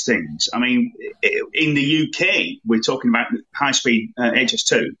these things. I mean, in the UK, we're talking about high-speed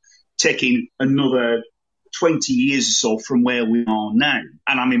HS2 taking another 20 years or so from where we are now.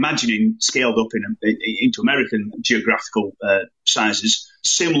 And I'm imagining, scaled up into American geographical sizes,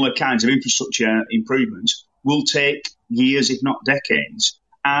 similar kinds of infrastructure improvements will take years, if not decades.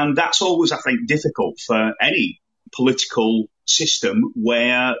 And that's always, I think, difficult for any political system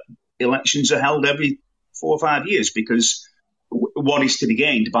where elections are held every 4 or 5 years, because what is to be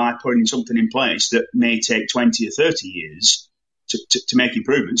gained by putting something in place that may take 20 or 30 years to make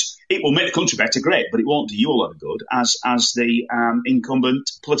improvements? It will make the country better, great, but it won't do you a lot of good as the incumbent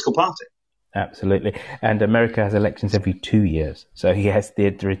political party. Absolutely. And America has elections every 2 years. So he has the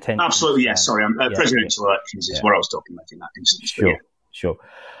retention. Absolutely, yes. Sorry, presidential elections is what I was talking about in that instance. Sure.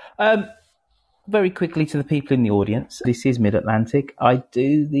 Very quickly to the people in the audience, this is Mid-Atlantic. I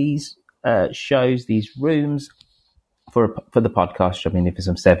do these shows, these rooms for the podcast, I've been here for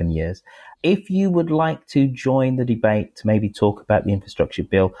some 7 years. If you would like to join the debate to maybe talk about the infrastructure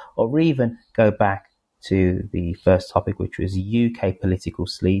bill, or even go back to the first topic, which was UK political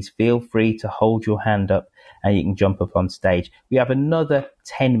sleaze, feel free to hold your hand up and you can jump up on stage. We have another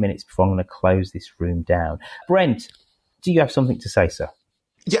 10 minutes before I'm going to close this room down. Brent, do you have something to say, sir?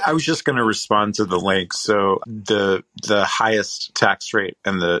 Yeah, I was just going to respond to the link. So the highest tax rate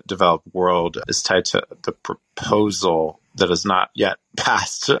in the developed world is tied to the proposal that is not yet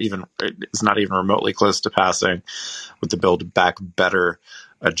passed, is not even remotely close to passing, with the Build Back Better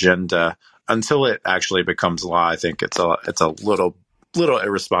agenda. Until it actually becomes law, I think it's a little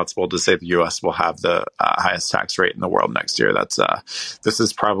irresponsible to say the U.S. will have the highest tax rate in the world next year. This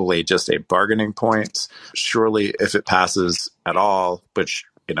is probably just a bargaining point. Surely, if it passes at all, which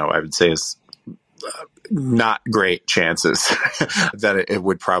I would say is not great chances, that it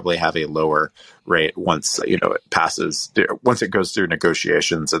would probably have a lower rate once it passes, once it goes through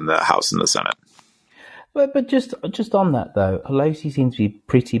negotiations in the House and the Senate. But just on that, though, Pelosi seems to be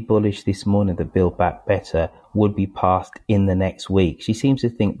pretty bullish this morning that Build Back Better would be passed in the next week. She seems to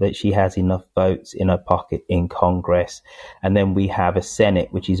think that she has enough votes in her pocket in Congress. And then we have a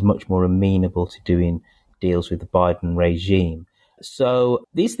Senate, which is much more amenable to doing deals with the Biden regime. So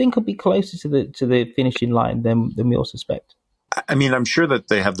this thing could be closer to the finishing line than we all suspect. I mean, I'm sure that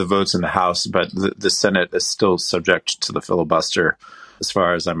they have the votes in the House, but the Senate is still subject to the filibuster, as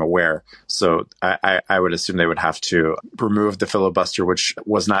far as I'm aware. So I would assume they would have to remove the filibuster, which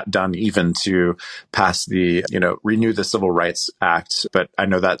was not done even to pass renew the Civil Rights Act. But I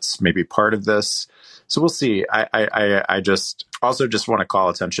know that's maybe part of this. So we'll see. I just want to call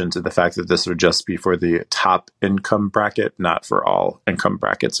attention to the fact that this would just be for the top income bracket, not for all income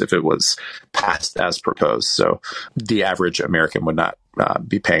brackets, if it was passed as proposed. So the average American would not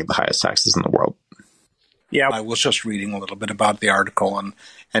be paying the highest taxes in the world. Yeah, I was just reading a little bit about the article, and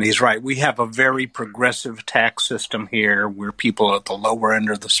he's right. We have a very progressive tax system here where people at the lower end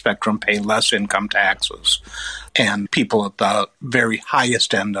of the spectrum pay less income taxes, and people at the very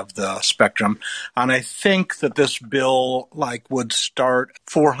highest end of the spectrum. And I think that this bill would start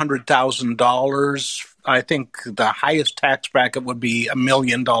 $400,000. I think the highest tax bracket would be $1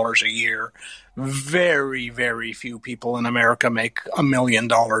 million a year. Very, very few people in America make $1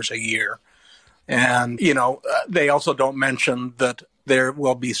 million a year. And, they also don't mention that there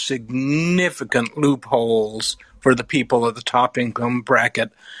will be significant loopholes for the people at the top income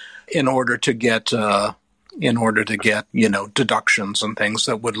bracket in order to get deductions and things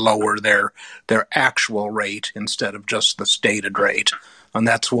that would lower their actual rate instead of just the stated rate. And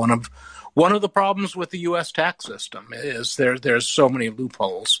that's one of the problems with the U.S. tax system is there's so many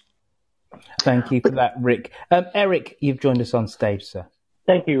loopholes. Thank you for that, Rick. Eric, you've joined us on stage, sir.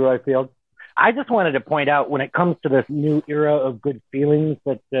 Thank you, Royfield. I just wanted to point out, when it comes to this new era of good feelings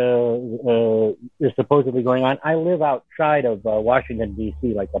that is supposedly going on, I live outside of Washington,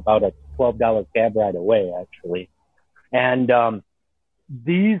 D.C., about a $12 cab ride away, actually. And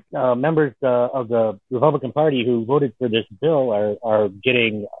these members of the Republican Party who voted for this bill are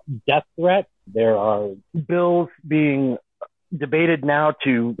getting death threats. There are bills being debated now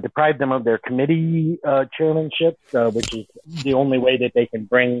to deprive them of their committee chairmanships, which is the only way that they can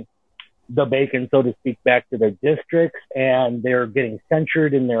bring the bacon, so to speak, back to their districts, and they're getting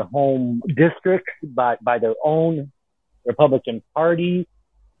censured in their home districts by their own Republican Party.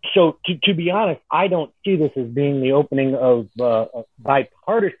 So to be honest, I don't see this as being the opening of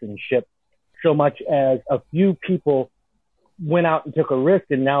bipartisanship so much as a few people went out and took a risk,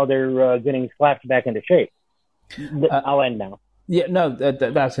 and now they're getting slapped back into shape. I'll end now. Yeah, no,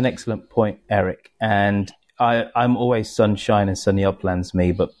 that's an excellent point, Eric. And I'm always sunshine and sunny uplands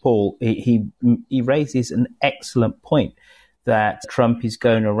me, but Paul, he raises an excellent point that Trump is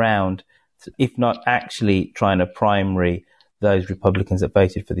going around, if not actually trying to primary those Republicans that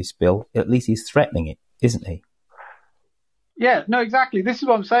voted for this bill, at least he's threatening it, isn't he? Yeah, no, exactly. This is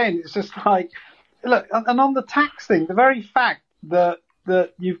what I'm saying. It's just like, look, and on the tax thing, the very fact that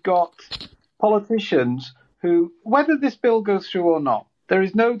you've got politicians who, whether this bill goes through or not, there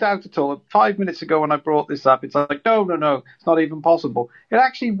is no doubt at all. 5 minutes ago when I brought this up, it's like, no, it's not even possible. It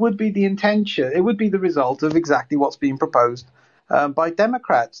actually would be the intention. It would be the result of exactly what's being proposed by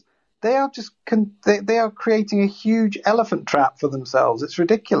Democrats. They are just they are creating a huge elephant trap for themselves. It's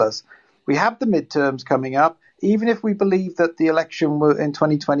ridiculous. We have the midterms coming up. Even if we believe that the election in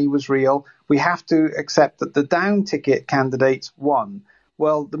 2020 was real, we have to accept that the down ticket candidates won.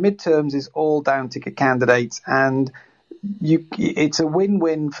 Well, the midterms is all down ticket candidates, and it's a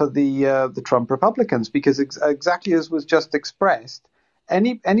win-win for the Trump Republicans, because exactly as was just expressed,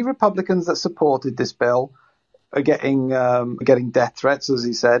 any Republicans that supported this bill are getting death threats, as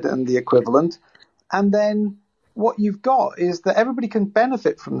he said, and the equivalent. And then what you've got is that everybody can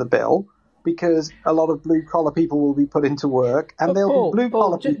benefit from the bill, because a lot of blue-collar people will be put into work, and there'll be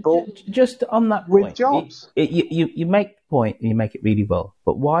blue-collar people just on that with point, jobs. You make the point, and you make it really well,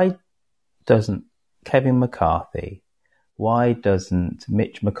 but why doesn't Kevin McCarthy, why doesn't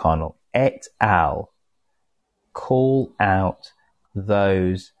Mitch McConnell et al. Call out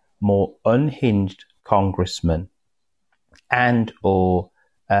those more unhinged congressmen and or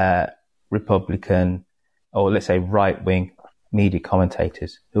Republican, or let's say right-wing media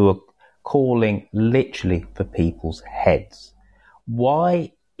commentators who are calling literally for people's heads?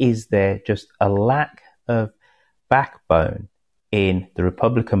 Why is there just a lack of backbone in the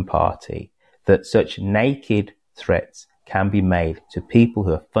Republican Party that such naked threats can be made to people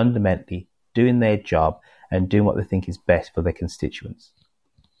who are fundamentally doing their job and doing what they think is best for their constituents?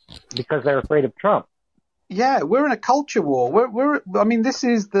 Because they're afraid of Trump. Yeah, we're in a culture war. I mean, this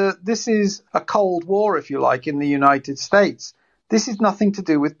is a Cold War, if you like, in the United States. This is nothing to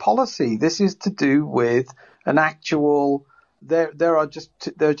do with policy. This is to do with an actual. There are just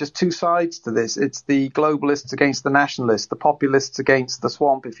two sides to this. It's the globalists against the nationalists, the populists against the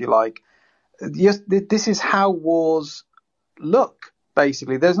swamp, if you like. Yes, this is how wars look.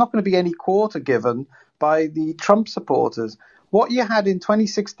 Basically, there's not going to be any quarter given by the Trump supporters. What you had in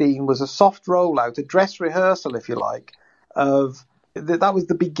 2016 was a soft rollout, a dress rehearsal, if you like, of that was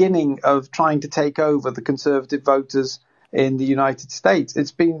the beginning of trying to take over the conservative voters in the United States.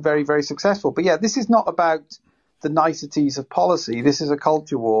 It's been very, very successful. But yeah, this is not about the niceties of policy. This is a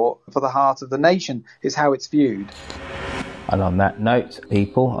culture war for the heart of the nation, is how it's viewed. And on that note,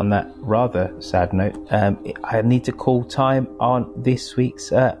 people, on that rather sad note, I need to call time on this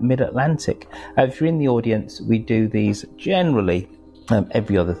week's Mid-Atlantic. If you're in the audience, we do these generally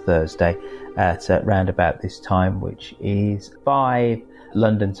every other Thursday at round about this time, which is 5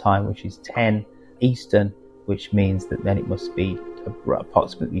 London time, which is 10 Eastern, which means that then it must be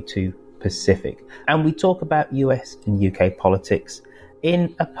approximately 2 Pacific. And we talk about US and UK politics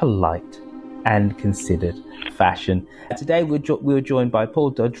in a polite and considered fashion. Today we were joined by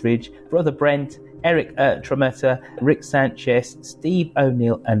Paul Dodridge, Brother Brent, Eric Trometta, Rick Sanchez, Steve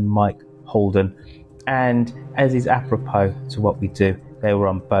O'Neill and Mike Holden. And as is apropos to what we do, they were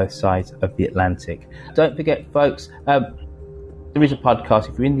on both sides of the Atlantic. Don't forget, folks, there is a podcast.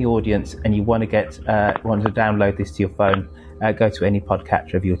 If you're in the audience and you want to download this to your phone, go to any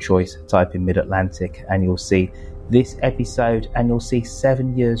podcatcher of your choice, type in Mid-Atlantic, and you'll see this episode, and you'll see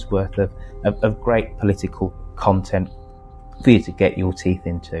 7 years worth of great political content for you to get your teeth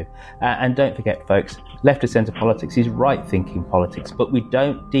into. And don't forget, folks, left of centre politics is right-thinking politics, but we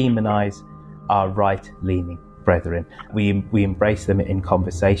don't demonise our right-leaning brethren. We embrace them in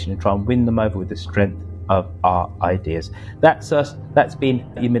conversation and try and win them over with the strength of our ideas. That's us. That's been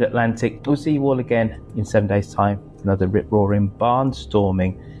your Mid-Atlantic. We'll see you all again in 7 days' time. Another rip-roaring,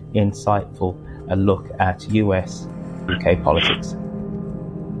 barnstorming, insightful a look at US, UK politics.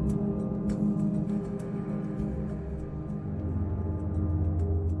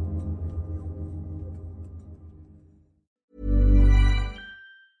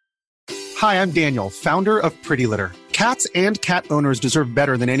 Hi, I'm Daniel, founder of Pretty Litter. Cats and cat owners deserve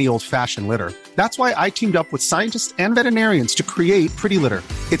better than any old-fashioned litter. That's why I teamed up with scientists and veterinarians to create Pretty Litter.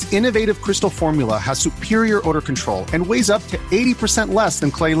 Its innovative crystal formula has superior odor control and weighs up to 80% less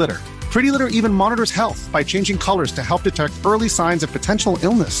than clay litter. Pretty Litter even monitors health by changing colors to help detect early signs of potential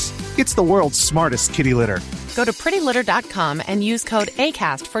illness. It's the world's smartest kitty litter. Go to prettylitter.com and use code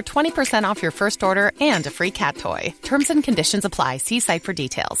ACAST for 20% off your first order and a free cat toy. Terms and conditions apply. See site for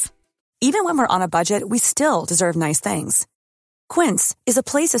details. Even when we're on a budget, we still deserve nice things. Quince is a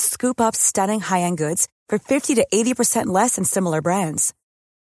place to scoop up stunning high-end goods for 50 to 80% less than similar brands.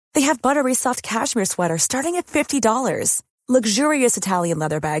 They have buttery soft cashmere sweaters starting at $50, luxurious Italian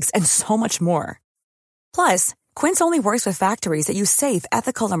leather bags, and so much more. Plus, Quince only works with factories that use safe,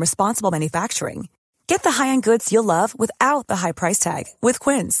 ethical, and responsible manufacturing. Get the high-end goods you'll love without the high price tag with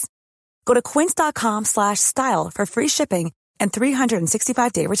Quince. Go to quince.com/style for free shipping and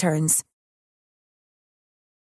 365-day returns.